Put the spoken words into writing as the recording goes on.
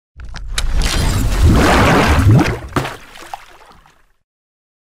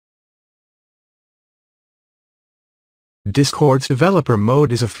Discord's developer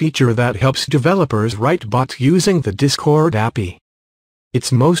mode is a feature that helps developers write bots using the Discord API.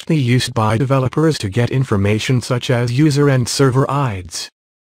 It's mostly used by developers to get information such as user and server IDs.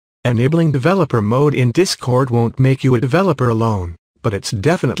 Enabling developer mode in Discord won't make you a developer alone, but it's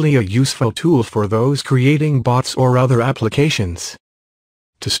definitely a useful tool for those creating bots or other applications.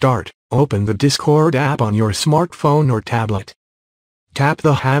 To start, open the Discord app on your smartphone or tablet. Tap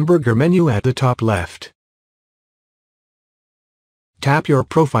the hamburger menu at the top left. Tap your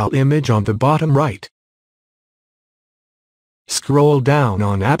profile image on the bottom right. Scroll down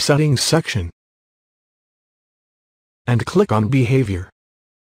on App Settings section and click on Behavior.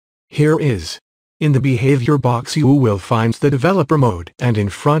 Here is. In the Behavior box you will find the developer mode, and in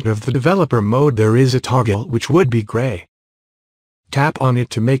front of the developer mode there is a toggle which would be gray. Tap on it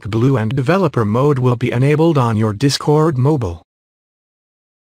to make blue and developer mode will be enabled on your Discord mobile.